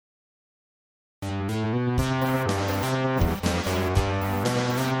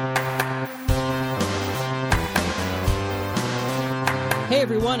Hey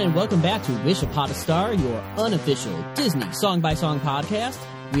everyone, and welcome back to Wish Upon a Star, your unofficial Disney song-by-song podcast.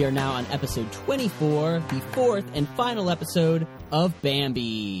 We are now on episode 24, the fourth and final episode of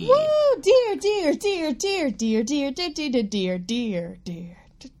Bambi. Woo! Dear, dear, dear, dear, dear, dear, dear, dear, dear, dear,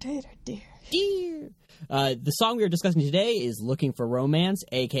 dear, dear. The song we are discussing today is Looking for Romance,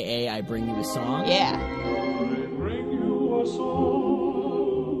 a.k.a. I Bring You a Song. Yeah. I bring you a song,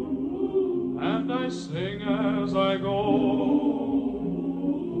 and I sing as I go.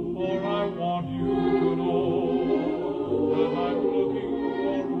 For I want you to know that I'm looking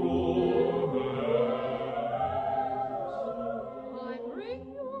for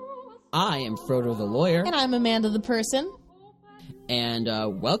romance. I am Frodo the Lawyer, And I'm Amanda the Person. and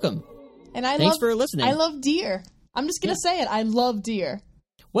welcome. And I Thanks for listening. I love deer. I'm just going to say it. I love deer.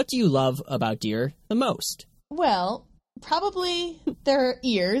 What do you love about deer the most? Well, probably their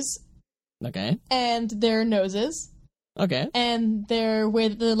ears Okay. and their noses Okay. and their way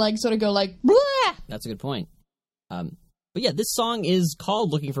that the legs sort of go like, blah! That's a good point. But yeah, this song is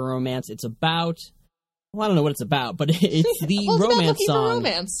called Looking for Romance. It's about, well, I don't know what it's about, but it's the Well, it's about romance looking song. for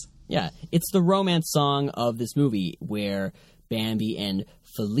romance. Yeah, it's the romance song of this movie where Bambi and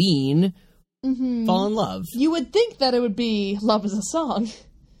Feline fall in love. You would think that it would be Love is a Song,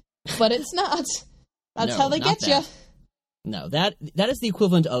 but it's not. That's No, how they not get you. that. No, that is the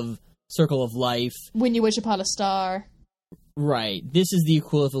equivalent of Circle of Life. When You Wish Upon a Star. Right. This is the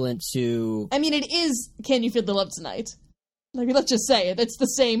equivalent to... I mean, it is Can You Feel the Love Tonight? Like, let's just say it. It's the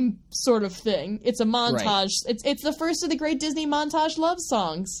same sort of thing. It's a montage. Right. It's the first of the great Disney montage love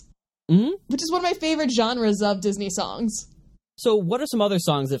songs, Mhm. which is one of my favorite genres of Disney songs. So what are some other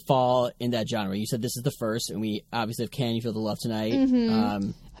songs that fall in that genre? You said this is the first, and we obviously have Can You Feel the Love Tonight?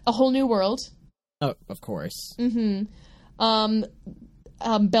 A Whole New World. Oh, of course.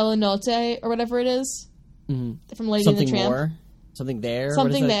 Bella Notte, or whatever it is. From Lady Something and the Tramp. more? Something there? What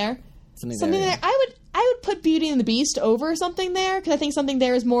Something is there. that? Something Something there. I would put Beauty and the Beast over Something There, because I think Something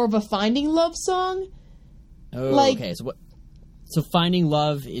There is more of a finding love song. Oh, like- okay. So what? So finding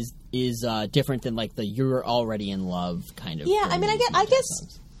love is different than like the you're already in love kind of. Yeah, I mean, I guess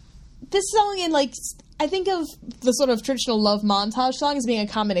songs. this song, and like, I think of the sort of traditional love montage song as being a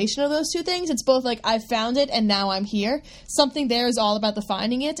combination of those two things. It's both like, I found it and now I'm here. Something There is all about the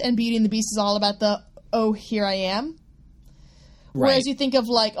finding it, and Beauty and the Beast is all about the, oh, here I am. Right. Whereas you think of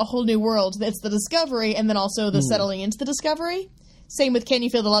like A Whole New World, it's the discovery and then also the settling into the discovery. Same with Can You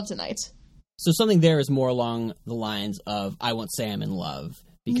Feel the Love Tonight? So something there is more along the lines of I won't say I'm in love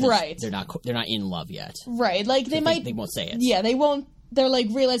because Right. they're not in love yet. Right, like they might... They won't say it. Yeah, they won't... They're like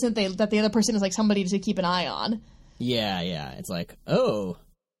realizing that the other person is like somebody to keep an eye on. Yeah. It's like, oh,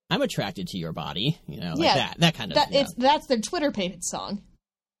 I'm attracted to your body. Like Yeah, that kind of. That's their Twitter pated song.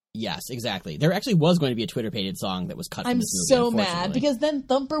 Yes, exactly. There actually was going to be a Twitter pated song that was cut from I'm this movie. so mad unfortunately. because then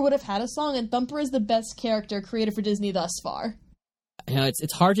Thumper would have had a song, and Thumper is the best character created for Disney thus far.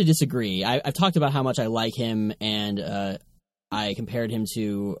 It's hard to disagree. I've talked about how much I like him, and I compared him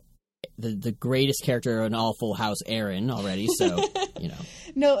to the greatest character in all Full House, Aaron, already. So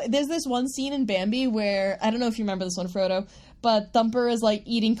No, there's this one scene in Bambi where I don't know if you remember this one, Frodo, but Thumper is like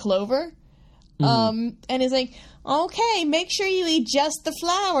eating clover, and he's like, "Okay, make sure you eat just the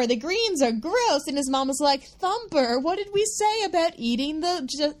flower. The greens are gross." And his mom was like, "Thumper, what did we say about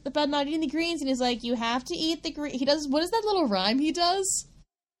about not eating the greens?" And he's like, "You have to eat the green." He does. What is that little rhyme he does?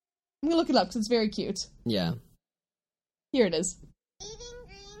 I'm gonna look it up because it's very cute. yeah. Here it is. Eating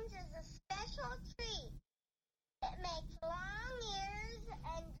greens is a special treat. It makes long ears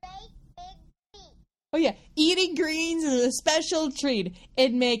and great big feet. Oh yeah, eating greens is a special treat.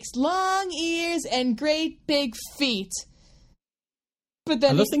 It makes long ears and great big feet. But Are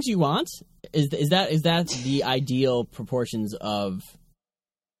then those things you want? Is that the ideal proportions of?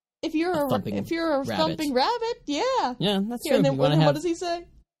 if you're a thumping rabbit. thumping rabbit, yeah. Yeah, that's Here, true. and then You wanna what have- does he say?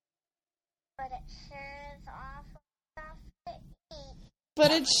 But it sure is awful stuff to eat.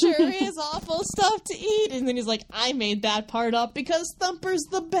 But it sure is awful stuff to eat. And then he's like, I made that part up because Thumper's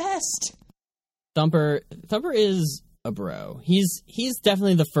the best. Thumper is a bro. He's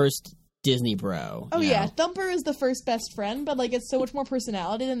definitely the first Disney bro. Oh you yeah, know? Thumper is the first best friend, but like it's so much more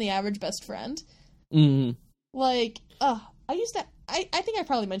personality than the average best friend. Mhm. Like, I used to. I think I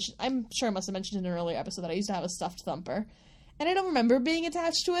probably mentioned. I'm sure I must have mentioned in an earlier episode that I used to have a stuffed Thumper, and I don't remember being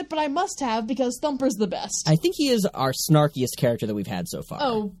attached to it, but I must have because Thumper's the best. I think he is our snarkiest character that we've had so far.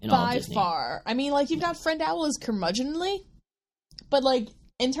 Oh, in all of by Disney. far. I mean, like you've got Friend Owl as curmudgeonly, but like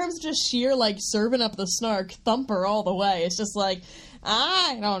in terms of just sheer like serving up the snark, Thumper all the way. It's just like,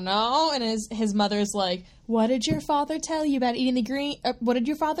 I don't know. And his mother's like, what did your father tell you about eating the green? What did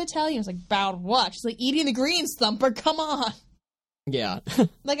your father tell you? It's like, about what? She's like, eating the greens, Thumper. Come on. Yeah.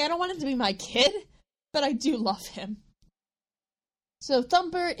 Like, I don't want him to be my kid, but I do love him. So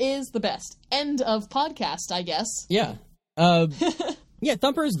Thumper is the best. End of podcast, I guess. Yeah. Yeah,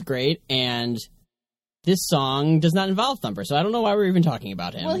 Thumper is great, and this song does not involve Thumper, so I don't know why we're even talking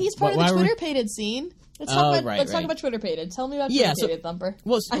about him. Well, he's part of the Twitter-pated scene. Let's talk about Twitter-pated. Tell me about Twitter-pated, Thumper.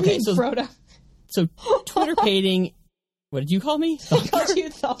 Well, okay, so Frodo. So Twitter-pating... What did you call me? I called you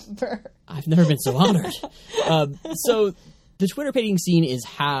Thumper. I've never been so honored. So the Twitter-pating scene is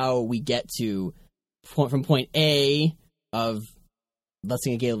how we get to from point A of Let's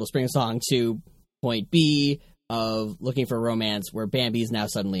Sing a Gay Little Spring Song to point B of looking for romance where Bambi is now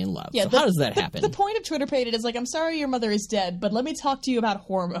suddenly in love. Yeah, so how does that happen? The point of Twitter-pated is like, I'm sorry your mother is dead, but let me talk to you about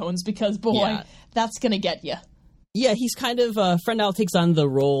hormones because, boy, that's going to get you. Yeah, he's kind of, Friend Owl takes on the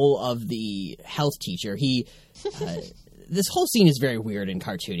role of the health teacher. He, this whole scene is very weird and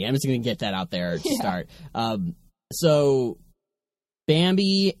cartoony. I'm just going to get that out there to start. So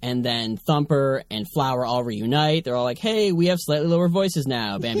Bambi and then Thumper and Flower all reunite. They're all like, hey, we have slightly lower voices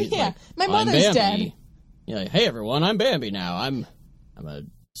now. Bambi's like, my mother's dead. You're like, hey everyone, I'm Bambi now. I'm a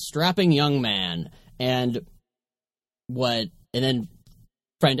strapping young man. And then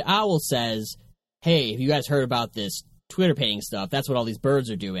Friend Owl says, hey, have you guys heard about this Twitter-pating stuff? That's what all these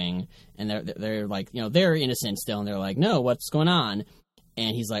birds are doing. And they're like, they're innocent still. And they're like, no, what's going on?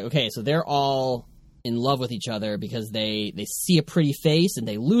 And he's like, okay, so they're all in love with each other because they see a pretty face and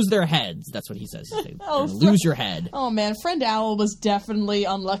they lose their heads. That's what he says. They lose your head. Oh, man, Friend Owl was definitely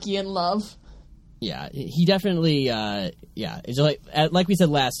unlucky in love. Yeah, he definitely, it's like we said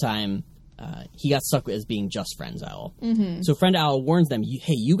last time, he got stuck as being just Friend Owl. Mm-hmm. So Friend Owl warns them,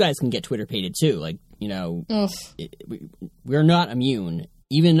 hey, you guys can get Twitter-pated too. Like, we're not immune.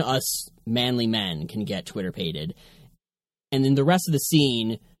 Even us manly men can get Twitter-pated. And then the rest of the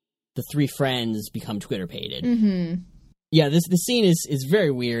scene, the three friends become Twitter-pated. Mm-hmm. Yeah, the scene is very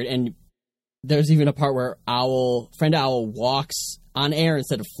weird, and there's even a part where Friend Owl walks on air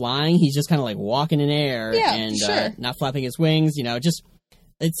instead of flying. He's just kind of like walking in air and not flapping his wings.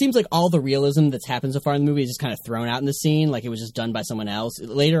 It seems like all the realism that's happened so far in the movie is just kind of thrown out in the scene, like it was just done by someone else.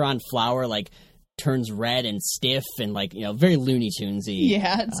 Later on, Flower turns red and stiff and very Looney Tunesy.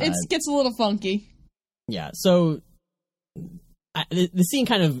 Yeah, it gets a little funky. Yeah, so the scene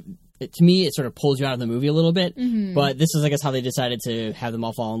kind of, to me, it sort of pulls you out of the movie a little bit. Mm-hmm. But this is, I guess, how they decided to have them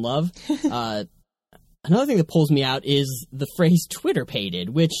all fall in love. Another thing that pulls me out is the phrase Twitter-pated,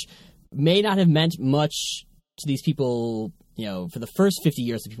 which may not have meant much to these people, for the first 50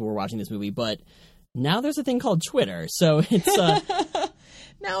 years that people were watching this movie, but now there's a thing called Twitter, so it's...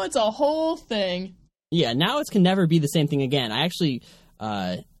 now it's a whole thing. Yeah, now it can never be the same thing again. I actually...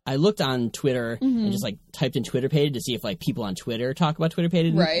 I looked on Twitter and just typed in Twitter-pated to see if people on Twitter talk about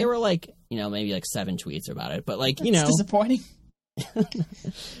Twitter-pated. Right. There were maybe 7 tweets about it, but That's disappointing.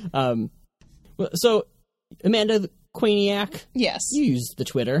 So, Amanda Quaniac. Yes. You use the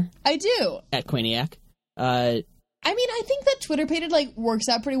Twitter. I do. At Quaniac. I think that Twitter-pated, works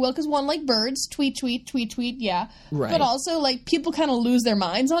out pretty well, because one, birds, tweet, yeah. Right. But also, people kind of lose their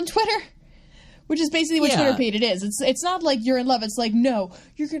minds on Twitter, which is basically what Twitter-pated is. It's not like you're in love. It's like, no,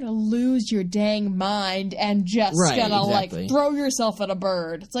 you're going to lose your dang mind and just gonna, throw yourself at a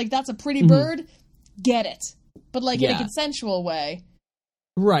bird. It's like, that's a pretty bird, get it. But, in a consensual way.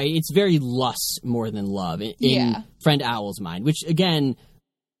 Right, it's very lust more than love in Friend Owl's mind, which, again,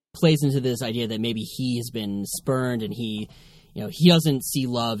 plays into this idea that maybe he has been spurned and he doesn't see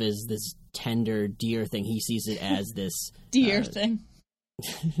love as this tender deer thing. He sees it as this... deer thing.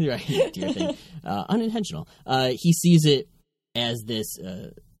 Right, deer thing. Unintentional. He sees it as this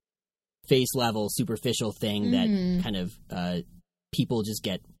face-level, superficial thing that kind of people just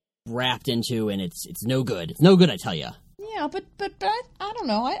get wrapped into, and it's no good. It's no good, I tell you. Yeah, but I don't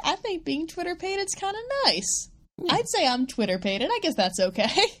know. I think being Twitter-pated is kind of nice. Yeah. I'd say I'm Twitter-pated. I guess that's okay.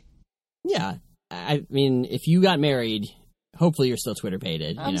 Yeah. I mean, if you got married, hopefully you're still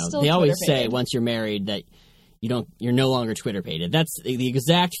Twitter-pated. They always say once you're married that you're no longer Twitter-pated. That's the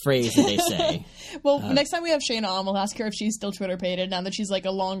exact phrase that they say. Well, next time we have Shayna on, we'll ask her if she's still Twitter-pated now that she's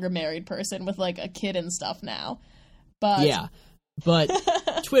a longer married person with a kid and stuff now. But yeah. But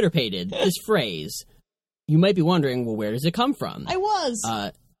Twitter-pated, this phrase, you might be wondering, well, where does it come from? I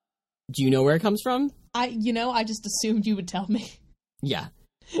was. Do you know where it comes from? I just assumed you would tell me. Yeah.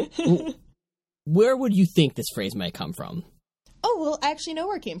 Where would you think this phrase might come from? Oh, well, I actually know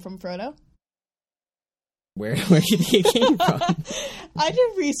where it came from, Frodo. Where do you think it came from? I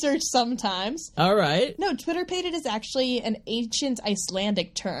do research sometimes. All right. No, Twitter-pated is actually an ancient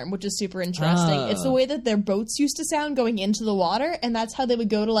Icelandic term, which is super interesting. Oh. It's the way that their boats used to sound going into the water, and that's how they would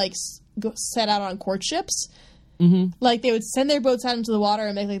go to, go set out on courtships. Like, they would send their boats out into the water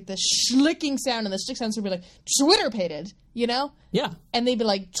and make, like, this schlicking sound, and the schlick sounds would be like, Twitter-pated, you know? Yeah. And they'd be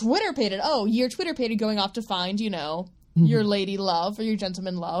like, Twitter-pated, oh, you're Twitter-pated going off to find, you know, your lady love, or your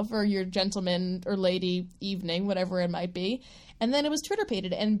gentleman love, or your gentleman or lady evening, whatever it might be. And then it was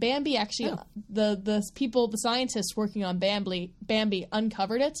Twitter-pated, and Bambi actually, the scientists working on Bambi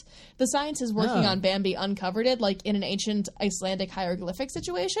uncovered it. The scientists working on Bambi uncovered it, like, in an ancient Icelandic hieroglyphic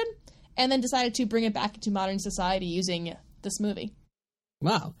situation, and then decided to bring it back into modern society using this movie.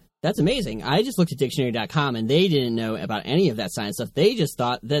 Wow. That's amazing. I just looked at dictionary.com, and they didn't know about any of that science stuff. They just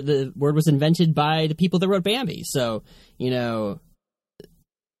thought that the word was invented by the people that wrote Bambi. So, you know,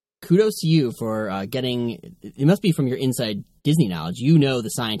 kudos to you for getting... It must be from your inside Disney knowledge. You know the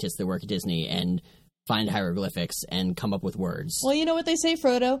scientists that work at Disney and find hieroglyphics and come up with words. Well, you know what they say,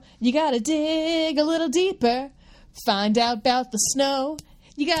 Frodo? You gotta dig a little deeper, find out about the snow.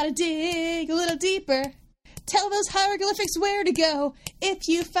 You gotta dig a little deeper, tell those hieroglyphics where to go. If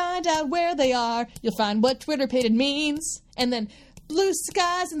you find out where they are, you'll find what Twitter-pated means. And then blue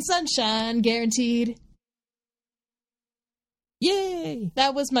skies and sunshine guaranteed. Yay!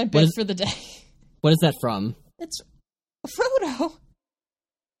 That was my bit for the day. What is that from? It's Frodo.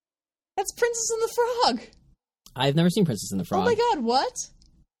 That's Princess and the Frog. I've never seen Princess and the Frog. Oh my god, what?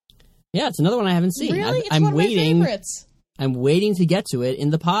 Yeah, it's another one I haven't seen. Really? It's I'm one waiting. of my favorites. I'm waiting to get to it in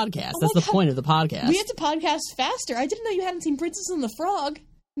the podcast. That's the point of the podcast. We have to podcast faster. I didn't know you hadn't seen Princess and the Frog.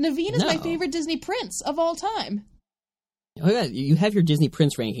 Naveen is my favorite Disney prince of all time. Oh yeah, you have your Disney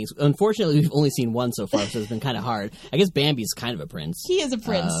prince rankings. Unfortunately, we've only seen one so far, so it's been kind of hard. I guess Bambi's kind of a prince. He is a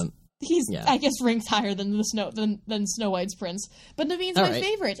prince. He's, I guess, ranked higher than than Snow White's prince. But Naveen's my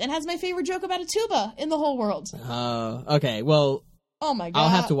favorite, and has my favorite joke about a tuba in the whole world. Okay, well... Oh my god. I'll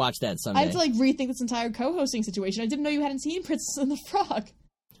have to watch that someday. I have to, like, rethink this entire co-hosting situation. I didn't know you hadn't seen Princess and the Frog.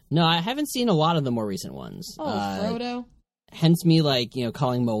 No, I haven't seen a lot of the more recent ones. Oh, Frodo. Hence me, like, you know,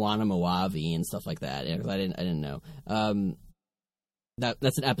 calling Moana Moavi and stuff like that. Because I didn't know.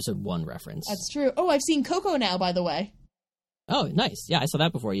 That's an episode 1 reference. That's true. Oh, I've seen Coco now, by the way. Oh, nice. Yeah, I saw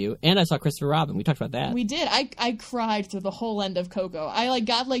that before you. And I saw Christopher Robin. We talked about that. We did. I cried through the whole end of Coco. I, like,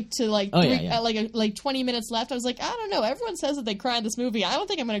 got, like, to, like, 20 minutes left. I was like, I don't know. Everyone says that they cry in this movie. I don't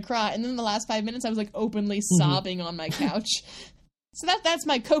think I'm going to cry. And then the last 5 minutes, I was, like, openly sobbing on my couch. So that's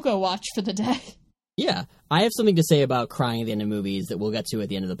my Coco watch for the day. Yeah. I have something to say about crying at the end of movies that we'll get to at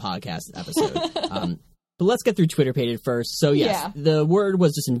the end of the podcast episode. But let's get through Twitter-pated first. So, yes, the word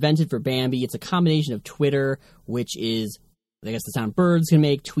was just invented for Bambi. It's a combination of Twitter, which is... I guess the sound birds can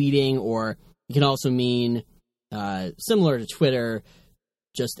make, tweeting, or it can also mean, similar to Twitter,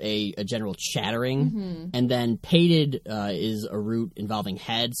 just a general chattering. And then pated is a root involving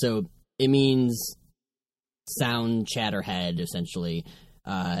head, so it means sound chatter head, essentially.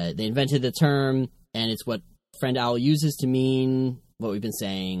 They invented the term, and it's what Friend Owl uses to mean what we've been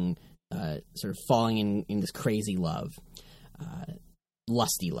saying, sort of falling in this crazy love,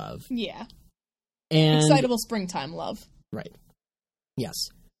 lusty love. Yeah. And excitable springtime love. Right. Yes.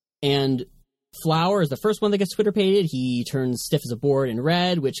 And Flower is the first one that gets Twitter-pated. He turns stiff as a board in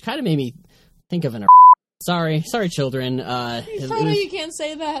red, which kind of made me think of an... Sorry, children. Frodo, you can't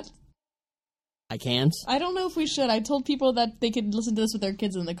say that. I can't? I don't know if we should. I told people that they could listen to this with their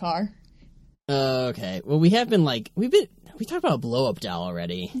kids in the car. Okay. Well, we have been, like... We talked about a blow-up doll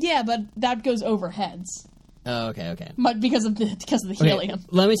already. Yeah, but that goes over heads. Oh, okay. But because of the helium.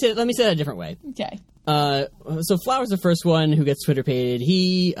 Let me say that a different way. Okay. So Flower's the first one who gets Twitter-pated.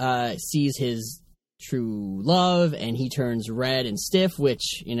 He sees his true love, and he turns red and stiff,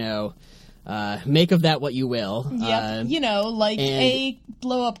 which, you know, make of that what you will. Yep, a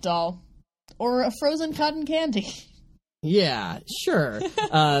blow-up doll. Or a frozen cotton candy. Yeah, sure.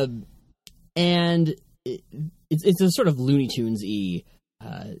 And it's a sort of Looney Tunes-y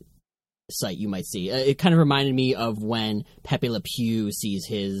sight you might see. It kind of reminded me of when Pepe Le Pew sees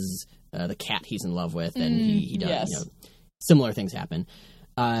his the cat he's in love with, and he does. Yes. You know, similar things happen.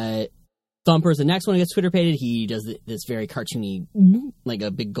 Thumper's the next one who gets Twitter-pated. He does this very cartoony, like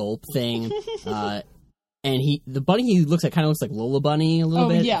a big gulp thing. And the bunny he looks at kind of looks like Lola Bunny a little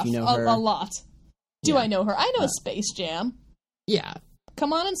bit. Yeah, if you know her. A lot. Do I know her? I know Space Jam. Yeah.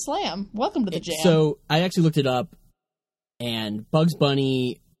 Come on and slam. Welcome to the jam. So I actually looked it up, and Bugs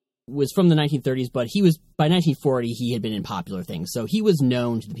Bunny was from the 1930s, but by 1940 he had been in popular things, so he was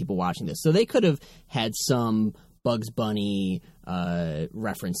known to the people watching this. So they could have had some Bugs Bunny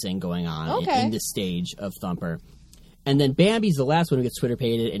referencing going on in this stage of Thumper. And then Bambi's the last one who gets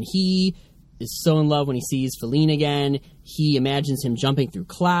Twitter-pated, and he is so in love when he sees Feline again. He imagines him jumping through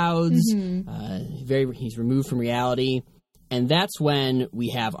clouds. He's removed from reality. And that's when we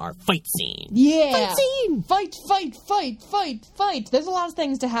have our fight scene. Yeah. Fight scene! Fight, fight, fight, fight, fight. There's a lot of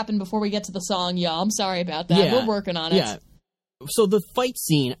things to happen before we get to the song, y'all. I'm sorry about that. We're working on it. Yeah. So the fight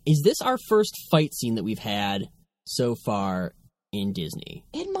scene, is this our first fight scene that we've had so far in Disney?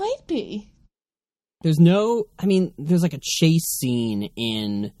 It might be. There's like a chase scene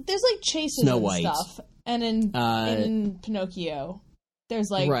in There's like chases Snow and White. stuff. And in Pinocchio, there's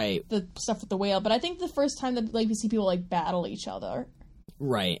like the stuff with the whale. But I think the first time that like we see people like battle each other.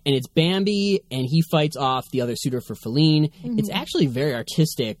 Right. And it's Bambi, and he fights off the other suitor for Feline. Mm-hmm. It's actually a very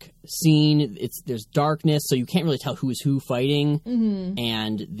artistic scene. There's darkness, so you can't really tell who is who fighting. Mm-hmm.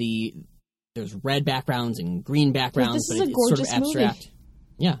 And there's red backgrounds and green backgrounds, but it's sort of abstract. Movie.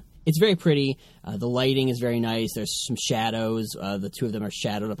 Yeah. It's very pretty. The lighting is very nice. There's some shadows. The two of them are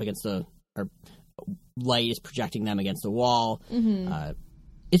shadowed up against light is projecting them against the wall. Mm-hmm.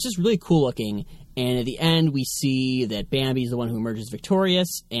 It's just really cool looking. And at the end, we see that Bambi's the one who emerges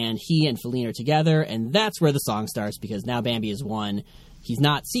victorious, and he and Feline are together, and that's where the song starts, because now Bambi has won. He's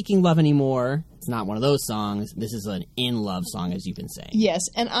not seeking love anymore. It's not one of those songs. This is an in-love song, as you've been saying. Yes,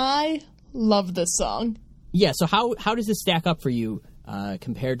 and I love this song. Yeah, so how does this stack up for you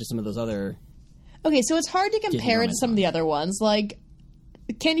compared to some of those other... Okay, so it's hard to compare it to some of the other ones. Like,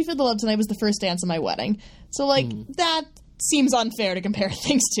 Can You Feel the Love Tonight was the first dance of my wedding. So, like, that seems unfair to compare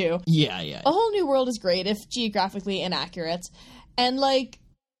things to. Yeah. A Whole New World is great, if geographically inaccurate. And, like,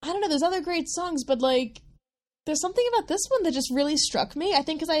 I don't know, there's other great songs, but, like, there's something about this one that just really struck me. I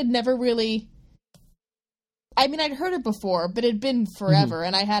think because I had never really... I mean, I'd heard it before, but it'd been forever,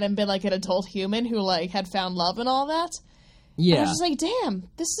 and I hadn't been, like, an adult human who, like, had found love and all that. Yeah. And I was just like, damn,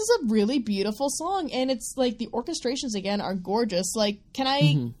 this is a really beautiful song, and it's, like, the orchestrations, again, are gorgeous. Like, can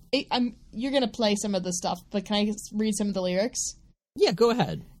I... you're gonna play some of the stuff, but can I read some of the lyrics? Yeah, go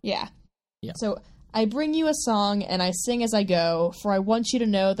ahead. Yeah. So, I bring you a song, and I sing as I go, for I want you to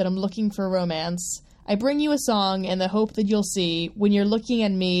know that I'm looking for romance. I bring you a song in the hope that you'll see, when you're looking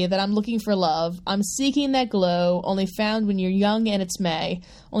at me, that I'm looking for love. I'm seeking that glow, only found when you're young and it's May,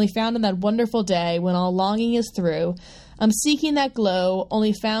 only found on that wonderful day when all longing is through. I'm seeking that glow,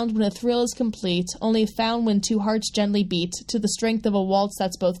 only found when a thrill is complete, only found when two hearts gently beat, to the strength of a waltz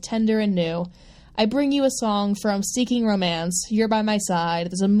that's both tender and new. I bring you a song, for I'm seeking romance. You're by my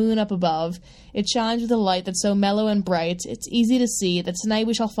side, there's a moon up above. It shines with a light that's so mellow and bright, it's easy to see that tonight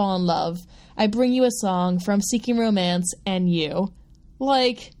we shall fall in love. I bring you a song, for I'm seeking romance and you.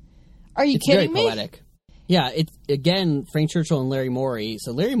 Like, are you kidding me? It's very poetic. Yeah, it's, again, Frank Churchill and Larry Morey.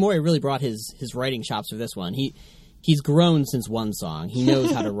 So Larry Morey really brought his writing chops for this one. He's grown since one song. He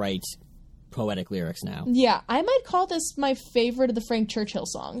knows how to write poetic lyrics now. Yeah, I might call this my favorite of the Frank Churchill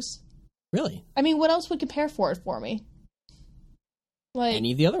songs. Really? I mean, what else would compare for it for me? Like,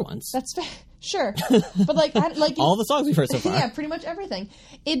 any of the other ones. That's fair. Sure. But, like, all the songs we've heard so far. Yeah, pretty much everything.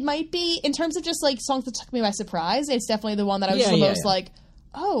 It might be, in terms of just, like, songs that took me by surprise, it's definitely the one that I was the most like,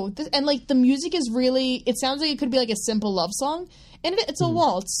 oh, and, like, the music is really, it sounds like it could be, like, a simple love song. And it's a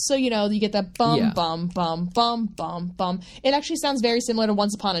waltz, so, you know, you get that bum, bum, bum, bum, bum, bum. It actually sounds very similar to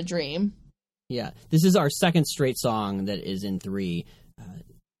Once Upon a Dream. Yeah. This is our second straight song that is in 3.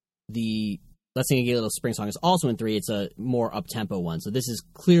 The Let's Sing a Gay Little Spring song is also in 3. It's a more up-tempo one. So this is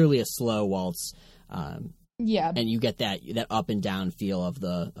clearly a slow waltz. Yeah. And you get that up and down feel of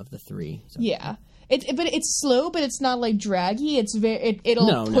the 3. So. Yeah. But it's slow, but it's not, like, draggy. It's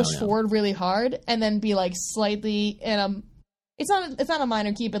it'll push forward really hard and then be, like, slightly in a... It's not a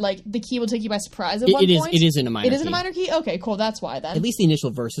minor key, but, like, the key will take you by surprise at one point. It is in a minor key. It is in a minor key? Okay, cool. That's why, then. At least the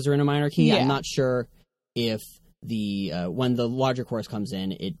initial verses are in a minor key. Yeah. I'm not sure if when the larger chorus comes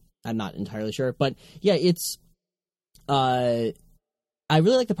in, I'm not entirely sure. But, yeah, it's... I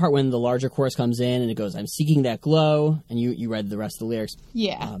really like the part when the larger chorus comes in and it goes, I'm seeking that glow, and you read the rest of the lyrics.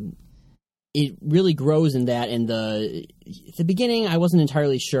 Yeah. It really grows in that. And at the beginning, I wasn't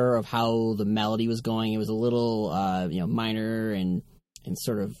entirely sure of how the melody was going. It was a little, minor and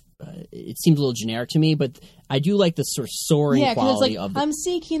sort of. It seemed a little generic to me, but I do like the sort of soaring quality of. I'm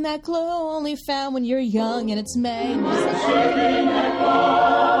seeking that glow, only found when you're young, and it's May. I'm seeking that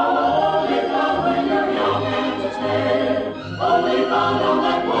glow, only found when you're young, and it's May. Only found on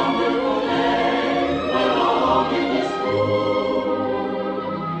that wonderful day when all longing is through.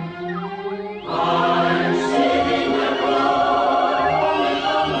 I'm seeking that glow, only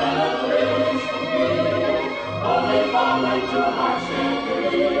found when a thrill is complete, only found when two hearts stand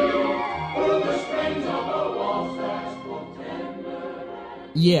free, through the strings of a waltz that's both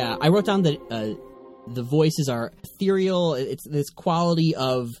tender. Yeah, I wrote down that the voices are ethereal. It's this quality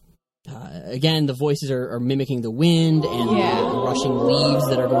of, again, the voices are mimicking the wind and the rushing leaves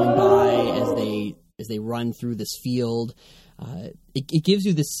that are going by as they run through this field. It gives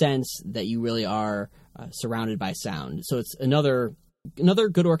you the sense that you really are surrounded by sound. So it's another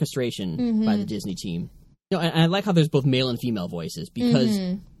good orchestration by the Disney team. And I like how there's both male and female voices, because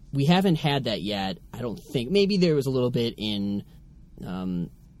we haven't had that yet. I don't think. Maybe there was a little bit in.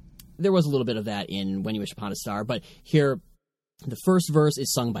 There was a little bit of that in When You Wish Upon a Star, but here the first verse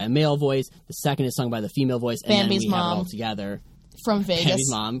is sung by a male voice, the second is sung by the female voice, and Bambi's then we have it mom. all together. From Vegas.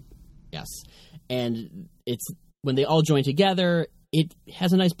 Bambi's mom, yes. And it's when they all join together, it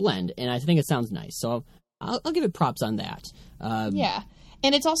has a nice blend, and I think it sounds nice. So I'll give it props on that. Yeah,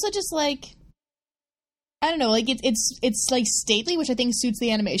 and it's also just like, I don't know, like it's like stately, which I think suits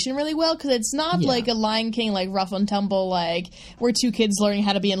the animation really well, because it's not like a Lion King, like rough and tumble, like we're two kids learning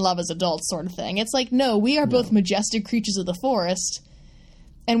how to be in love as adults sort of thing. It's like, no, we are both majestic creatures of the forest,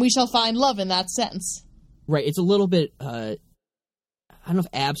 and we shall find love in that sense. Right. It's a little bit. I don't know if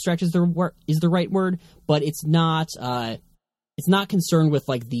abstract is the right word, but it's not. It's not concerned with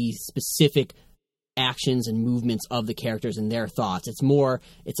like the specific actions and movements of the characters and their thoughts. It's more.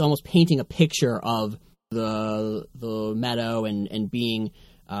 It's almost painting a picture of the meadow and being,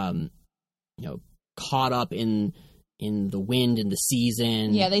 caught up in the wind and the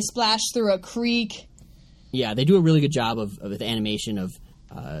season. Yeah, they splash through a creek. Yeah, they do a really good job of the animation of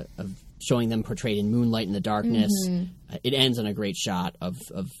showing them portrayed in moonlight in the darkness. It ends on a great shot of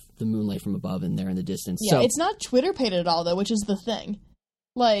the moonlight from above and there in the distance. Yeah, so, it's not Twitter pated at all, though, which is the thing.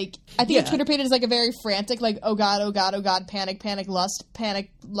 Like, I think Twitter pated is like a very frantic, like, oh god, oh god, oh god, panic, panic, lust,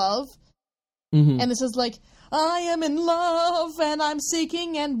 panic, love. And this is like, I am in love, and I'm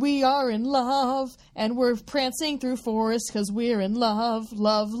seeking, and we are in love, and we're prancing through forests because we're in love.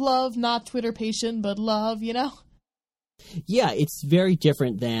 Love, love, not Twitter patient, but love, you know? Yeah, it's very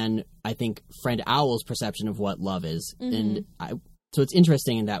different than, I think, Friend Owl's perception of what love is. And so it's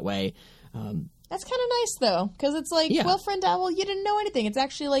interesting in that way. That's kind of nice, though, because it's like, well, Friend Owl, you didn't know anything. It's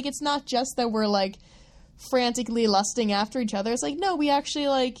actually like, it's not just that we're, like, frantically lusting after each other. It's like, no, we actually,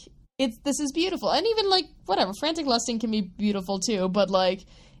 like, this is beautiful. And even, like, whatever, frantic lusting can be beautiful, too, but, like,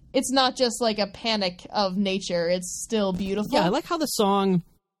 it's not just, like, a panic of nature. It's still beautiful. Yeah, I like how the song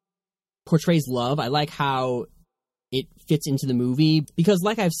portrays love. I like how it fits into the movie, because,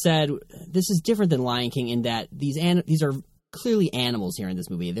 like I've said, this is different than Lion King in that these are clearly animals here in this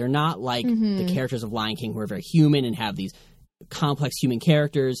movie. They're not like the characters of Lion King, who are very human and have these complex human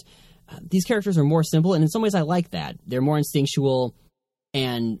characters. These characters are more simple, and in some ways I like that. They're more instinctual,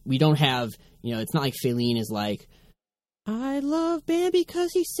 and we don't have, it's not like Feline is like, I love Bambi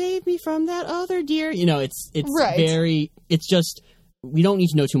because he saved me from that other deer. It's right. It's just, we don't need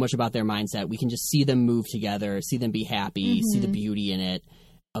to know too much about their mindset. We can just see them move together, see them be happy, see the beauty in it,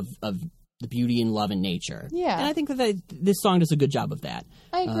 of the beauty and love in nature. Yeah. And I think that this song does a good job of that.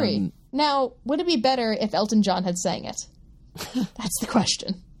 I agree. Now, would it be better if Elton John had sang it? That's the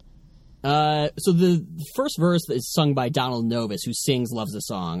question. So the first verse is sung by Donald Novis, who sings Love's a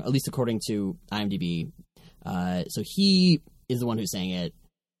Song, at least according to IMDb. So he is the one who sang it.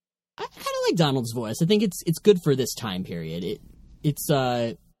 I kind of like Donald's voice. I think it's good for this time period. It's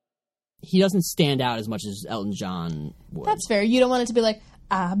he doesn't stand out as much as Elton John would. That's fair. You don't want it to be like,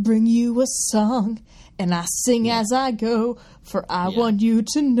 I bring you a song and I sing as I go, for I want you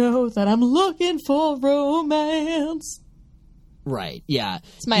to know that I'm looking for romance. Right, yeah.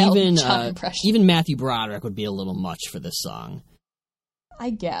 It's my Elton John impression. Even Matthew Broderick would be a little much for this song.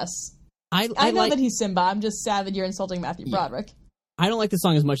 I guess. I know that he's Simba. I'm just sad that you're insulting Matthew Broderick. I don't like the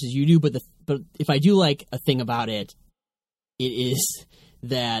song as much as you do, but if I do like a thing about it, it is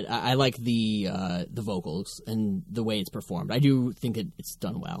that I like the vocals and the way it's performed. I do think that it's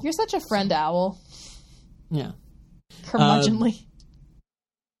done well. You're such a Friend Owl. Yeah. Curmudgeonly.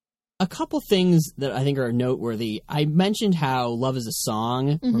 A couple things that I think are noteworthy. I mentioned how Love is a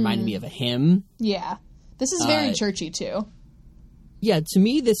Song reminded me of a hymn. Yeah. This is very churchy, too. Yeah, to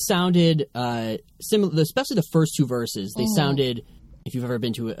me, this sounded similar, especially the first two verses. They sounded, if you've ever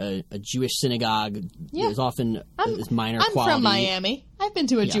been to a Jewish synagogue, there's often this minor quality. I'm from Miami. I've been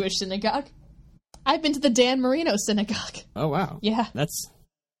to a Jewish synagogue. I've been to the Dan Marino synagogue. Oh, wow. Yeah. That's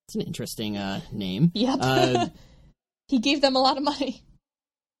an interesting name. Yep. He gave them a lot of money.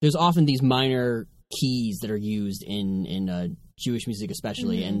 There's often these minor keys that are used in Jewish music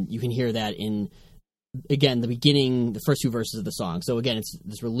especially, and you can hear that in, again, the beginning, the first two verses of the song. So again, it's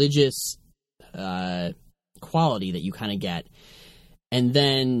this religious quality that you kind of get. And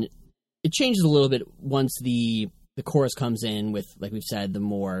then it changes a little bit once the chorus comes in with, like we've said, the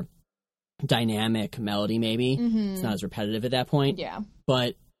more dynamic melody maybe. It's not as repetitive at that point. Yeah.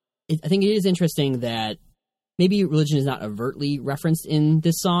 But I think it is interesting that maybe religion is not overtly referenced in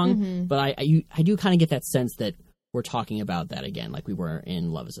this song, but I do kind of get that sense that we're talking about that again, like we were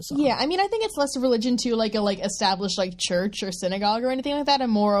in Love Is a Song. Yeah, I mean, I think it's less of religion to like a established like church or synagogue or anything like that, and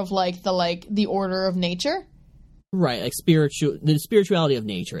more of like the order of nature. Right, like the spirituality of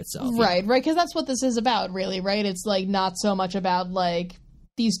nature itself. Right, because that's what this is about, really, right? It's like not so much about like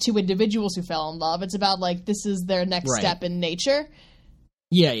these two individuals who fell in love. It's about like this is their next step in nature.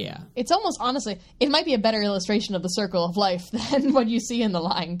 Yeah. It's almost, honestly, it might be a better illustration of the circle of life than what you see in The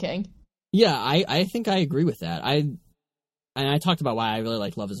Lion King. Yeah, I think I agree with that. I talked about why I really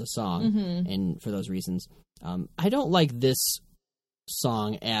like Love Is a Song, and for those reasons. I don't like this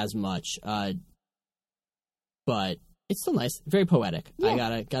song as much, but it's still nice. Very poetic. Yeah.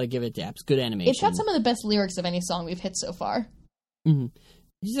 I gotta give it daps. Good animation. It's got some of the best lyrics of any song we've hit so far. Mm-hmm.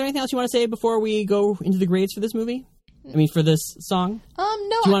 Is there anything else you want to say before we go into the grades for this movie? I mean, for this song?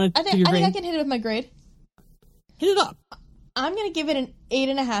 No. I think I can hit it with my grade. Hit it up. I'm going to give it an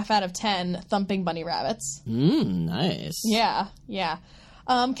 8.5 out of 10 Thumping Bunny Rabbits. Nice. Yeah.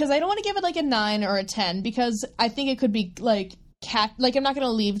 Because I don't want to give it like a 9 or a 10 because I think it could be like I'm not going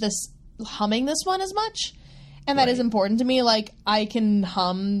to leave this humming this one as much. And that is important to me. Like, I can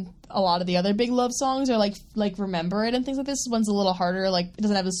hum a lot of the other big love songs or like remember it and things like this. This one's a little harder. Like, it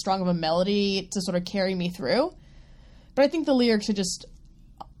doesn't have as strong of a melody to sort of carry me through. But I think the lyrics are just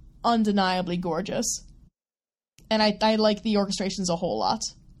undeniably gorgeous. And I like the orchestrations a whole lot.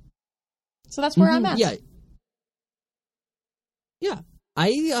 So that's where I'm at. Yeah.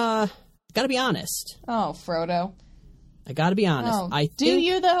 I gotta be honest. Oh, Frodo. I gotta be honest. Oh, do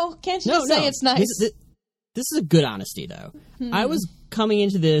you, though? Can't you just say it's nice? This is a good honesty, though. I was coming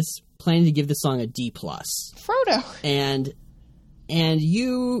into this planning to give this song a D+. Frodo. And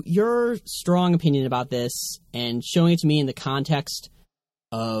your strong opinion about this and showing it to me in the context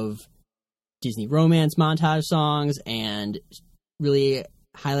of Disney romance montage songs and really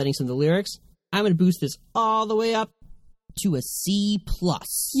highlighting some of the lyrics, I'm going to boost this all the way up to a C+.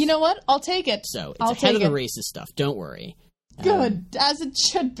 You know what? I'll take it. So it's ahead of the racist stuff. Don't worry. Good, as it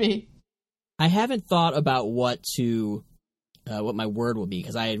should be. I haven't thought about what my word will be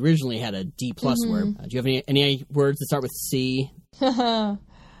because I originally had a D+ word. Do you have any words that start with C? How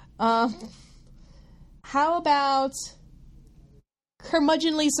about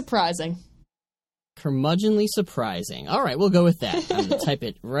curmudgeonly surprising? Curmudgeonly surprising. All right, we'll go with that. I'm going to type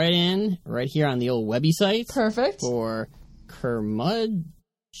it right here on the old Webby site. Perfect. For curmudgeonly.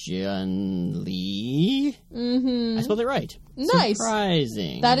 I spelled it right. Nice.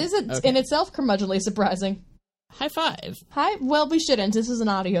 Surprising. That is in itself curmudgeonly surprising. High five. Well, we shouldn't. This is an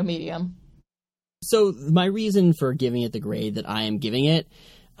audio medium. So my reason for giving it the grade that I am giving it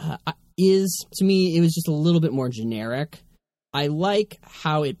is, to me, it was just a little bit more generic. I like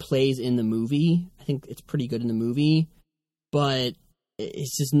how it plays in the movie. I think it's pretty good in the movie, but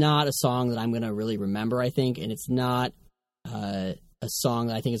it's just not a song that I'm going to really remember, I think, and it's not a song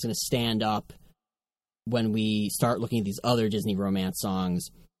that I think is going to stand up when we start looking at these other Disney romance songs.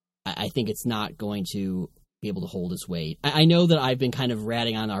 I think it's not going to be able to hold its weight. I know that I've been kind of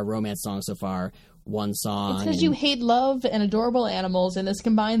ratting on our romance songs so far, one song. It's because you hate love and adorable animals, and this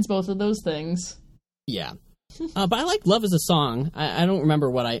combines both of those things. Yeah. But I like Love Is a Song. I don't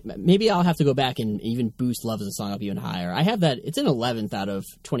remember maybe I'll have to go back and even boost Love Is a Song up even higher. I have that, it's an 11th out of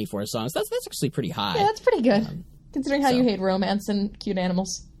 24 songs. That's actually pretty high. Yeah, that's pretty good, considering how you hate romance and cute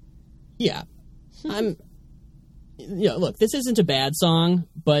animals. Yeah. Look, this isn't a bad song,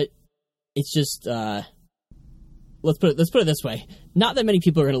 but it's just, let's put it this way. Not that many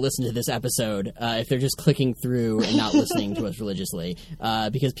people are going to listen to this episode if they're just clicking through and not listening to us religiously,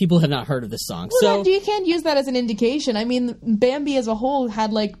 because people have not heard of this song. Well, you can't use that as an indication. I mean, Bambi as a whole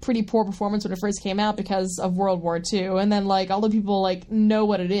had like pretty poor performance when it first came out because of World War II, and then like although people like know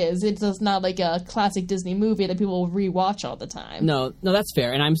what it is, it's just not like a classic Disney movie that people will rewatch all the time. No, that's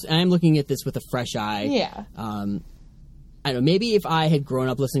fair, and I'm looking at this with a fresh eye. Yeah. I don't know. Maybe if I had grown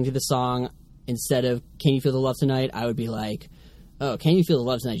up listening to the song, instead of Can You Feel the Love Tonight, I would be like, oh, Can You Feel the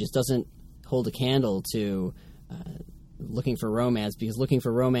Love Tonight just doesn't hold a candle to Looking for Romance, because Looking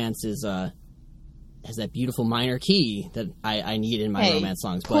for Romance has that beautiful minor key that I need in my romance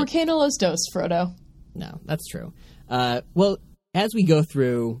songs. Por que no los dos, Frodo? No, that's true. Well, as we go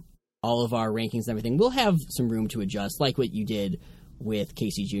through all of our rankings and everything, we'll have some room to adjust, like what you did with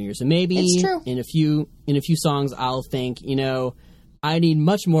Casey Jr. So maybe in a few songs I'll think, I need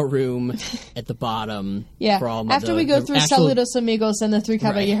much more room at the bottom. Yeah, for all after we go through Saludos Amigos and the Three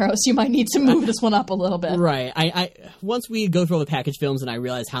Caballeros, you might need to move this one up a little bit. Right. I once we go through all the package films and I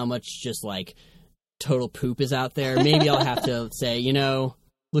realize how much just like total poop is out there, maybe I'll have to say,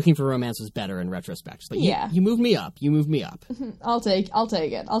 Looking for Romance was better in retrospect. But Yeah. you moved me up. You moved me up. I'll take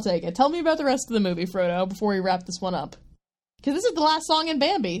it. Tell me about the rest of the movie, Frodo, before we wrap this one up. Because this is the last song in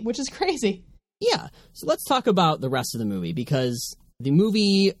Bambi, which is crazy. Yeah. So let's talk about the rest of the movie, because the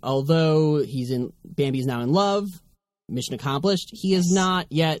movie, although Bambi's now in love, mission accomplished, he has not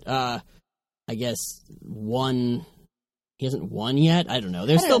yet, I guess, won. He hasn't won yet. I don't know.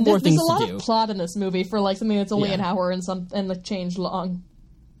 There's still more things to do. There's a lot of plot in this movie for like something that's only Yeah. an hour and the change long.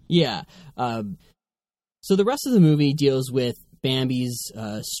 Yeah. So the rest of the movie deals with Bambi's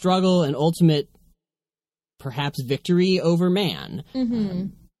struggle and ultimate, perhaps, victory over Man. Mm-hmm.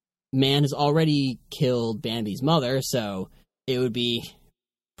 Man has already killed Bambi's mother, so it would be a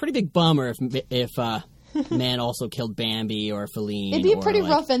pretty big bummer if Man also killed Bambi or Feline. It'd be a or, pretty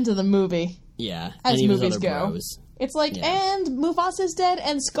like, rough end to the movie. Yeah, As any of his movies other go. bros. It's like, Yeah. and Mufasa's dead,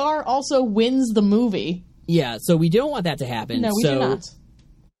 and Scar also wins the movie. Yeah, so we don't want that to happen. No, we so do not.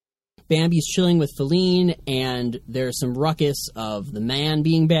 Bambi's chilling with Feline, and there's some ruckus of the Man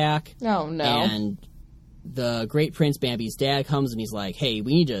being back. Oh, no. And the Great Prince, Bambi's dad, comes and he's like, hey,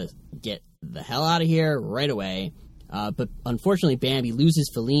 we need to get the hell out of here right away. But unfortunately, Bambi loses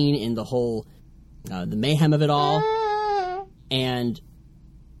Feline in the whole, the mayhem of it all. And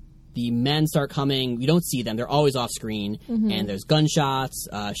the men start coming. We don't see them. They're always off screen. Mm-hmm. And there's gunshots,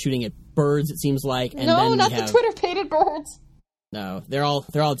 shooting at birds, it seems like. And No, then not we the have, Twitter-pated birds. No, they're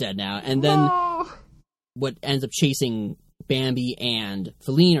all dead now. And then No. what ends up chasing Bambi and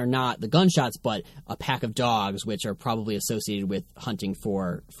Feline are not the gunshots, but a pack of dogs, which are probably associated with hunting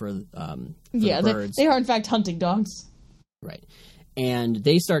for Yeah, the birds. they are in fact hunting dogs. Right. And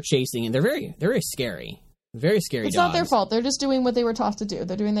they start chasing, and they're very scary. Very scary It's dogs. not their fault. They're just doing what they were taught to do.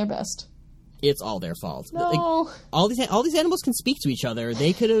 They're doing their best. It's all their fault. No. Like, all these animals can speak to each other.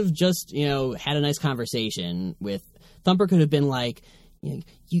 They could have just, had a nice conversation with... Thumper could have been like,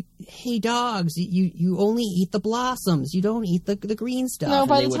 hey dogs, you only eat the blossoms. You don't eat the green stuff. No, And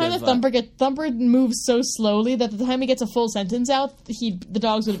by they the time would that have, Thumper moves so slowly that the time he gets a full sentence out, the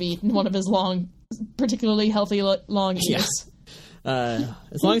dogs would have eaten one of his particularly healthy long ears.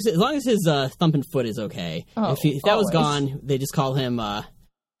 as long as his thumping foot is okay. Oh, if that was always. gone, they just call him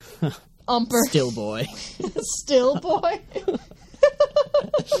Umper. Still Boy. Still boy.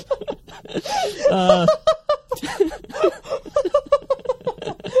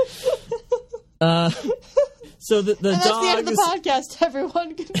 So the And that's dogs. the end of the podcast,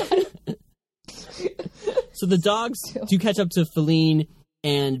 everyone. Goodbye. So the dogs do catch up to Feline,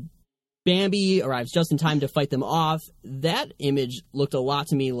 and Bambi arrives just in time to fight them off. That image looked a lot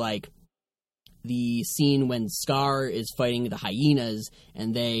to me like the scene when Scar is fighting the hyenas,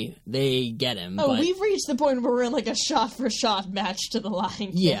 and they get him. Oh, but we've reached the point where we're in like a shot-for-shot match to the Lion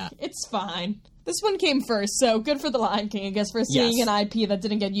King. Yeah. It's fine. This one came first, so good for the Lion King, I guess, for seeing Yes. an IP that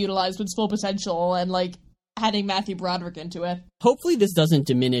didn't get utilized with its full potential and, like, adding Matthew Broderick into it. hopefully this doesn't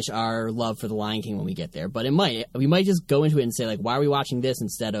diminish our love for the Lion King when we get there, but it might. We might just go into it and say, like, why are we watching this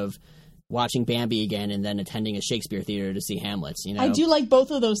instead of watching Bambi again and then attending a Shakespeare theater to see Hamlet? I do like both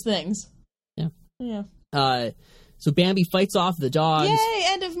of those things. Yeah. Yeah. So Bambi fights off the dogs. Yay,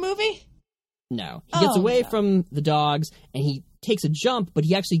 end of movie? No. He gets Oh, away no. from the dogs, and he takes a jump, but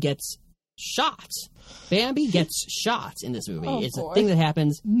he actually gets shot. Bambi gets shot in this movie. Oh, It's boy. a thing that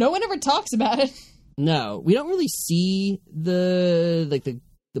happens. No one ever talks about it. No, we don't really see the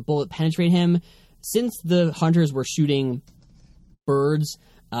bullet penetrate him. Since the hunters were shooting birds,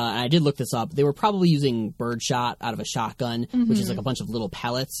 and I did look this up, they were probably using birdshot out of a shotgun, which is like a bunch of little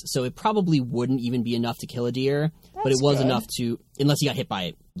pellets, so it probably wouldn't even be enough to kill a deer, but it That's was good. enough to, unless he got hit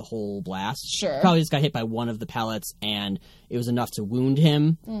by the whole blast. Sure. Probably just got hit by one of the pellets, and it was enough to wound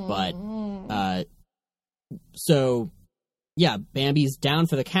him, but, so, yeah, Bambi's down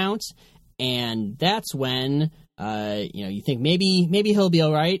for the count, and that's when, you think maybe ke'll be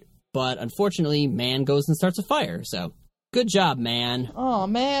alright, but unfortunately, Man goes and starts a fire, so good job, Man. Oh,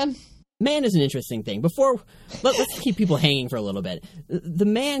 man. Man is an interesting thing. Let's keep people hanging for a little bit. The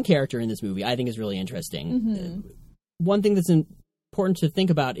Man character in this movie, I think, is really interesting. One thing that's important to think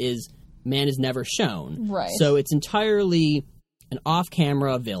about is Man is never shown. Right. So it's entirely an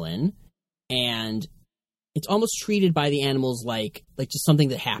off-camera villain, and it's almost treated by the animals like just something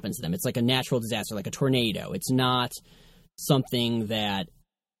that happens to them. It's like a natural disaster, like a tornado. It's not something that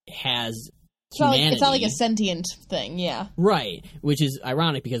has humanity. It's not like a sentient thing, yeah. Right, which is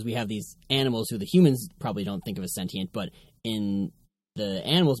ironic because we have these animals who the humans probably don't think of as sentient, but in the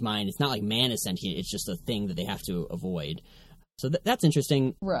animal's mind, it's not like Man is sentient, it's just a thing that they have to avoid. So that's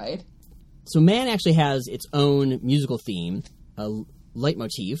interesting. Right. So Man actually has its own musical theme, a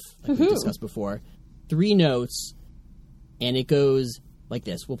leitmotif, like we discussed before, 3 notes, and it goes like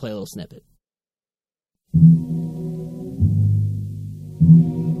this. We'll play a little snippet.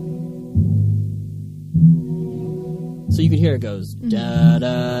 So you can hear it goes da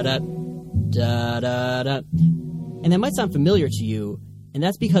da da da da da, and that might sound familiar to you, and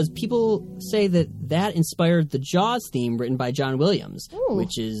that's because people say that inspired the Jaws theme written by John Williams, Ooh.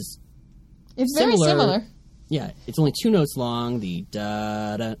 which is It's very similar. Yeah, it's only 2 notes long, the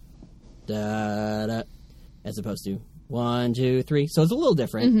da da da da, as opposed to 1, 2, 3. So it's a little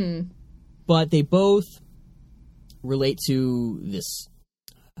different, but they both relate to this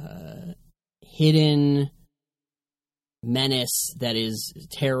hidden menace that is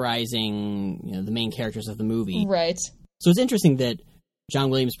terrorizing, the main characters of the movie. Right. So it's interesting that John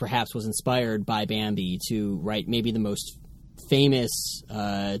Williams perhaps was inspired by Bambi to write maybe the most famous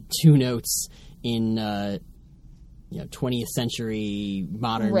 2 notes in 20th century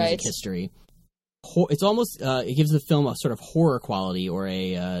modern music history. It's almost it gives the film a sort of horror quality or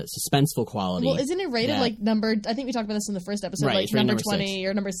a suspenseful quality. Well, isn't it rated like number? I think we talked about this in the first episode, right, like it's rated number number 20 6.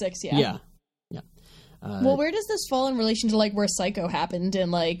 or number 6. Yeah. Yeah. Well, where does this fall in relation to like where Psycho happened in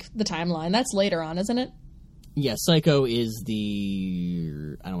like the timeline? That's later on, isn't it? Yeah, Psycho is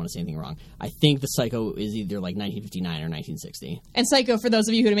the... I don't want to say anything wrong. I think the Psycho is either like 1959 or 1960. And Psycho, for those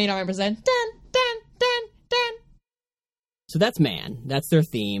of you who may not remember, said dun dun dun dun. So that's Man. That's their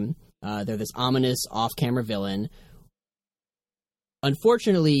theme. They're this ominous off-camera villain.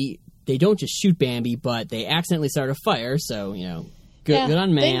 Unfortunately, they don't just shoot Bambi, but they accidentally start a fire, so, good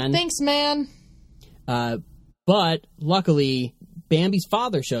on Man. Thanks, Man. But luckily, Bambi's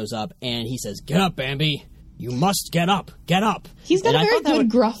father shows up, and he says, "Get up, Bambi. You must get up. Get up." He's got And a very good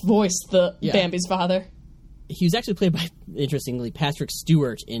gruff voice, Yeah. Bambi's father. He was actually played by, interestingly, Patrick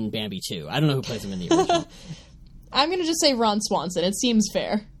Stewart in Bambi 2. I don't know who plays him in the original. I'm going to just say Ron Swanson. It seems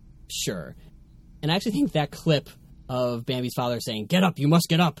fair. Sure. And I actually think that clip of Bambi's father saying, "Get up, you must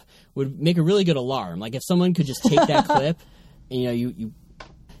get up," would make a really good alarm. Like, if someone could just take that clip, and, you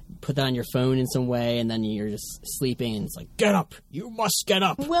put that on your phone in some way, and then you're just sleeping, and it's like, "Get up, you must get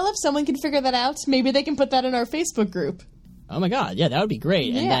up." Well, if someone can figure that out, maybe they can put that in our Facebook group. Oh my god, yeah, that would be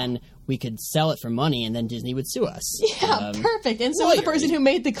great. Yeah. And then we could sell it for money, and then Disney would sue us. Yeah, perfect. And so would the person who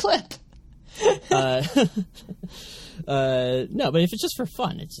made the clip. No, but if it's just for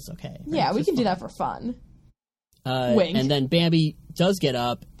fun, it's just okay. Right? Yeah, It's we just can do fun. that for fun. Wink. And then Bambi does get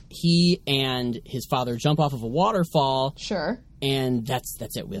up. He and his father jump off of a waterfall, Sure. and that's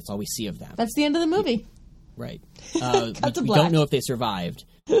it. That's all we see of them. That's the end of the movie. Right. Cut to we black. don't know if they survived,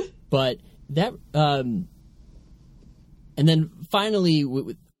 but that. And then finally,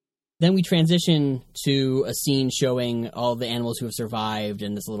 then we transition to a scene showing all the animals who have survived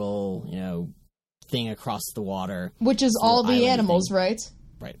and this little, thing across the water. Which is This all little the islandy animals, thing. right?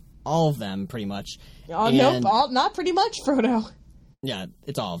 Right. All of them, pretty much. Oh, And- nope. Not pretty much, Frodo. Yeah,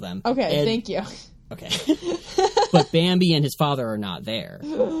 it's all of them. Okay, And- thank you. Okay. But Bambi and his father are not there.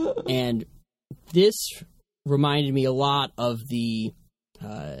 And this reminded me a lot of the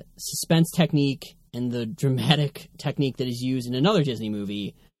suspense technique and the dramatic technique that is used in another Disney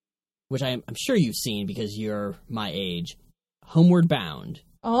movie, which I'm sure you've seen because you're my age, Homeward Bound.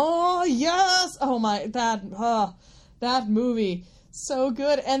 Oh, yes! Oh, my... That movie. So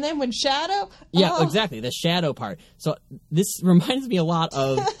good. And then when Shadow... Yeah, oh. exactly, the shadow part. So this reminds me a lot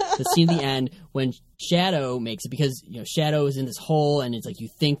of the scene at the end when Shadow makes it, because Shadow is in this hole and it's like you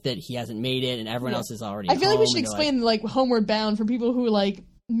think that he hasn't made it and everyone else is already I feel like we home, should and they're explain like Homeward Bound for people who like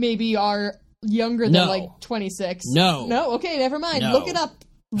maybe are younger than No. like 26. No. Okay, never mind. No. Look it up.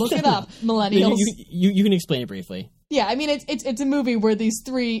 Look it up, millennials. You can explain it briefly. Yeah, I mean it's a movie where these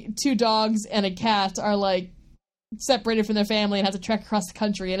two dogs and a cat are like separated from their family and have to trek across the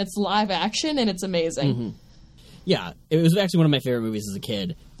country, and it's live action and it's amazing. Mm-hmm. Yeah, it was actually one of my favorite movies as a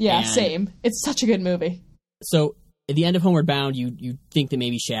kid. Yeah, And same. It's such a good movie. So at the end of Homeward Bound, you think that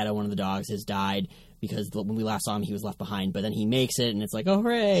maybe Shadow, one of the dogs, has died because when we last saw him, he was left behind. But then he makes it, and it's like, oh,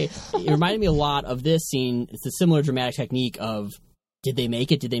 hooray! It reminded me a lot of this scene. It's a similar dramatic technique of, did they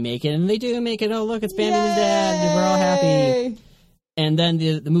make it? Did they make it? And they do make it. Oh, look, it's Bambi and his dad. We're all happy. Yay! And then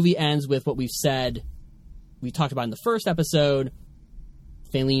the movie ends with what we've said, we talked about in the first episode.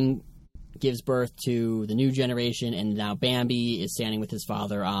 Faline gives birth to the new generation, and now Bambi is standing with his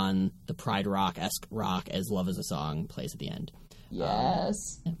father on the Pride Rock-esque rock as Love Is a Song plays at the end. Yes.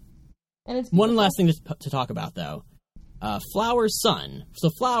 And it's One last thing to talk about, though. Flower's son.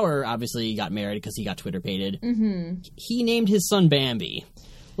 So Flower obviously got married because he got Twitter-pated. Mm-hmm. He named his son Bambi.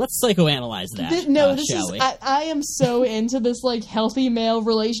 Let's psychoanalyze that, this shall is we? I am so into this like healthy male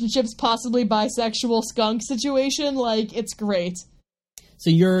relationships, possibly bisexual skunk situation. Like, it's great. So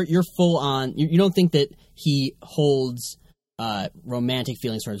you're full on. You don't think that he holds romantic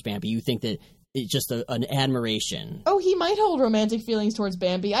feelings towards Bambi. You think that it's just an admiration. Oh, he might hold romantic feelings towards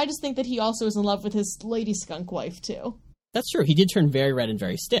Bambi. I just think that he also is in love with his lady skunk wife, too. That's true. He did turn very red and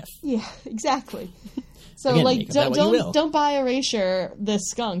very stiff. Yeah, exactly. So, Again, like, make of that what you will. don't buy Erasure, this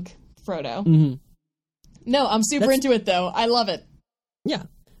skunk, Frodo. Mm-hmm. No, I'm super into it, though. I love it. Yeah.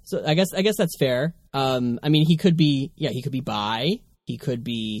 So I guess that's fair. I mean, he could be bi. He could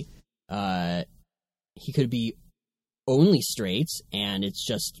be only straight, and it's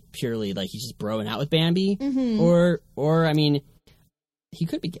just purely like he's just broing out with Bambi. Mm-hmm. Or I mean, he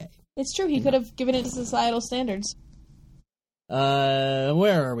could be gay. It's true. He could have given it to societal standards.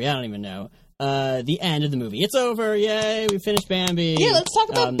 Where are we? I don't even know. The end of the movie. It's over. Yay, we finished Bambi. Yeah, let's talk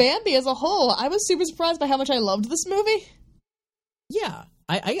about Bambi as a whole. I was super surprised by how much I loved this movie. Yeah,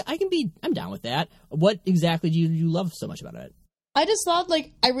 I'm down with that. What exactly do you love so much about it? I just thought,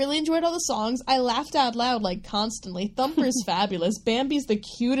 like, I really enjoyed all the songs. I laughed out loud, like, constantly. Thumper's fabulous. Bambi's the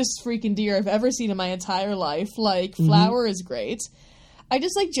cutest freaking deer I've ever seen in my entire life. Like, Flower is great. I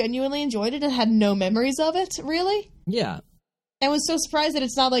just, like, genuinely enjoyed it and had no memories of it, really. Yeah. I was so surprised that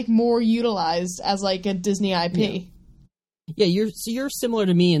it's not, like, more utilized as, like, a Disney IP. Yeah, you're similar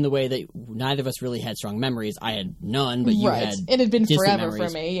to me in the way that neither of us really had strong memories. I had none, but you had It had been distant forever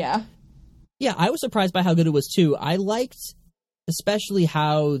memories. for me, yeah. Yeah, I was surprised by how good it was, too. I liked especially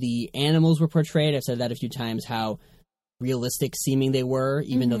how the animals were portrayed. I've said that a few times, how realistic seeming they were,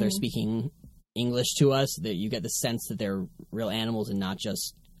 even though they're speaking English to us, that you get the sense that they're real animals and not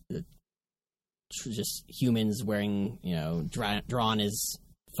just humans wearing, drawn as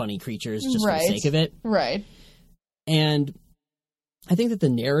funny creatures just for the sake of it. Right. And I think that the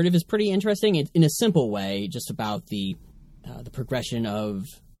narrative is pretty interesting. It's in a simple way, just about the progression of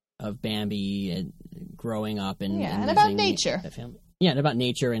Bambi and growing up and about nature. And about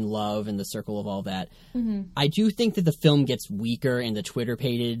nature and love and the circle of all that. Mm-hmm. I do think that the film gets weaker in the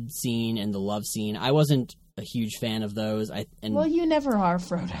Twitter-pated scene and the love scene. I wasn't a huge fan of those. Well, you never are,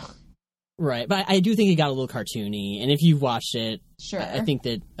 Frodo. Right, but I do think it got a little cartoony. And if you've watched it, sure. I think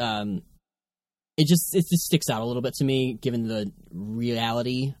that it just sticks out a little bit to me, given the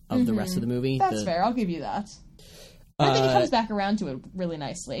reality of the rest of the movie. That's fair. I'll give you that. I think it comes back around to it really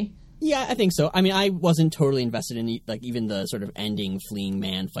nicely. Yeah, I think so. I mean, I wasn't totally invested in even the sort of ending fleeing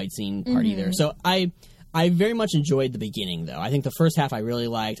man fight scene part either. So I very much enjoyed the beginning, though. I think the first half I really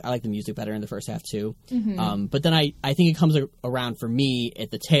liked. I like the music better in the first half too. But then I think it comes around for me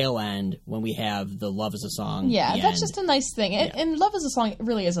at the tail end when we have the Love Is a Song. Yeah, that's just a nice thing. And Love Is a Song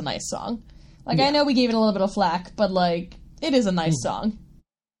really is a nice song. Like, I know we gave it a little bit of flack, but, like, it is a nice song.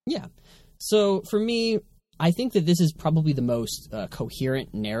 Yeah. So, for me, I think that this is probably the most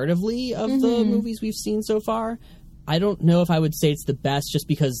coherent narratively of the movies we've seen so far. I don't know if I would say it's the best, just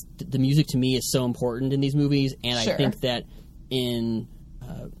because the music to me is so important in these movies, and I think that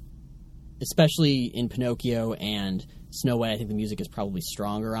especially in Pinocchio and Snow White, I think the music is probably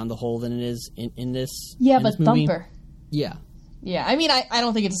stronger on the whole than it is in this. Yeah, in but this movie. Thumper. Yeah. Yeah, I mean, I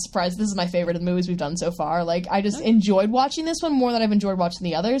don't think it's a surprise. This is my favorite of the movies we've done so far. Like, I just enjoyed watching this one more than I've enjoyed watching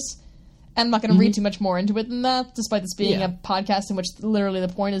the others. And I'm not going to read too much more into it than that, despite this being a podcast in which literally the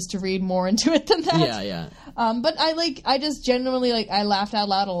point is to read more into it than that. Yeah, yeah. But I just genuinely, I laughed out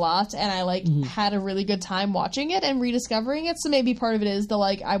loud a lot, and I, had a really good time watching it and rediscovering it. So maybe part of it is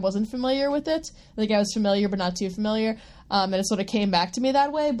I wasn't familiar with it. Like, I was familiar, but not too familiar. And it sort of came back to me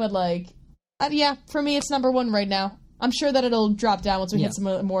that way. But, for me, it's number one right now. I'm sure that it'll drop down once we hit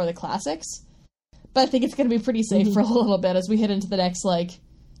some more of the classics. But I think it's going to be pretty safe for a little bit as we hit into the next,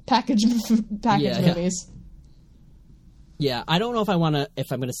 package movies. Yeah, I don't know if I'm going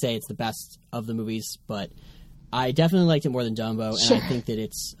to say it's the best of the movies, but I definitely liked it more than Dumbo, and I think that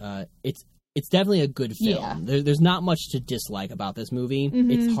it's definitely a good film. Yeah. There's not much to dislike about this movie.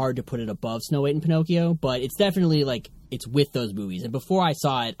 It's hard to put it above Snow White and Pinocchio, but it's definitely it's with those movies. And before I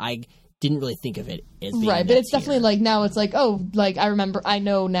saw it, I didn't really think of it as being right, but it's definitely now it's I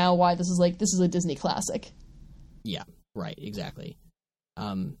know now why this is a Disney classic. Yeah, right, exactly.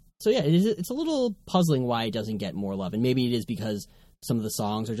 So yeah, it's a little puzzling why it doesn't get more love, and maybe it is because some of the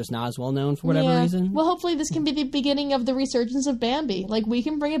songs are just not as well known for whatever reason. Well, hopefully this can be the beginning of the resurgence of Bambi. We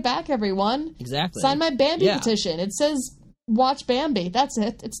can bring it back, everyone. Exactly. Sign my Bambi petition. It says watch Bambi. That's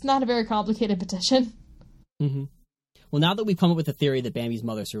it. It's not a very complicated petition. Mm-hmm. Well, now that we've come up with the theory that Bambi's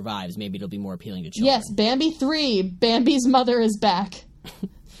mother survives, maybe it'll be more appealing to children. Yes, Bambi 3. Bambi's mother is back.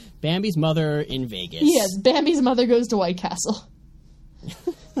 Bambi's mother in Vegas. Yes, Bambi's mother goes to White Castle.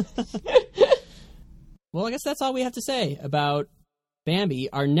 Well, I guess that's all we have to say about Bambi.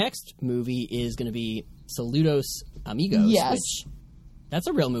 Our next movie is going to be Saludos Amigos, which That's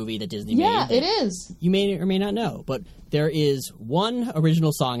a real movie that Disney Yeah, made. it is. You may or may not know, but there is one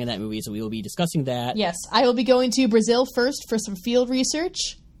original song in that movie, so we will be discussing that. Yes, I will be going to Brazil first for some field research.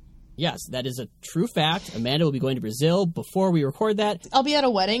 Yes, that is a true fact. Amanda will be going to Brazil before we record that. I'll be at a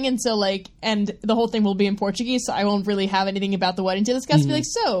wedding, and so and the whole thing will be in Portuguese, so I won't really have anything about the wedding to discuss. Be like,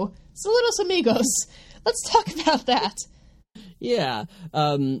 so, Saludos amigos. Let's talk about that. Yeah.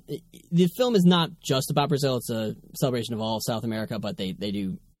 The film is not just about Brazil. It's a celebration of all of South America, but they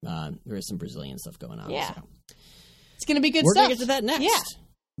do, there is some Brazilian stuff going on. Yeah. So. It's going to be good We're stuff. going to get to that next. Yeah.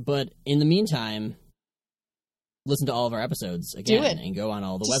 But in the meantime, listen to all of our episodes again. Do it. And go on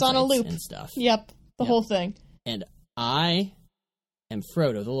all the Just websites on a loop. and stuff. Yep, the Yep. whole thing. And I am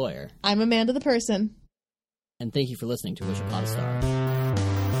Frodo the lawyer. I'm Amanda the person. And thank you for listening to Wish Upon a Star.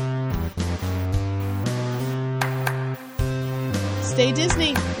 Stay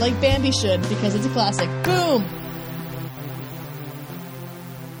Disney, like Bambi should, because it's a classic. Boom!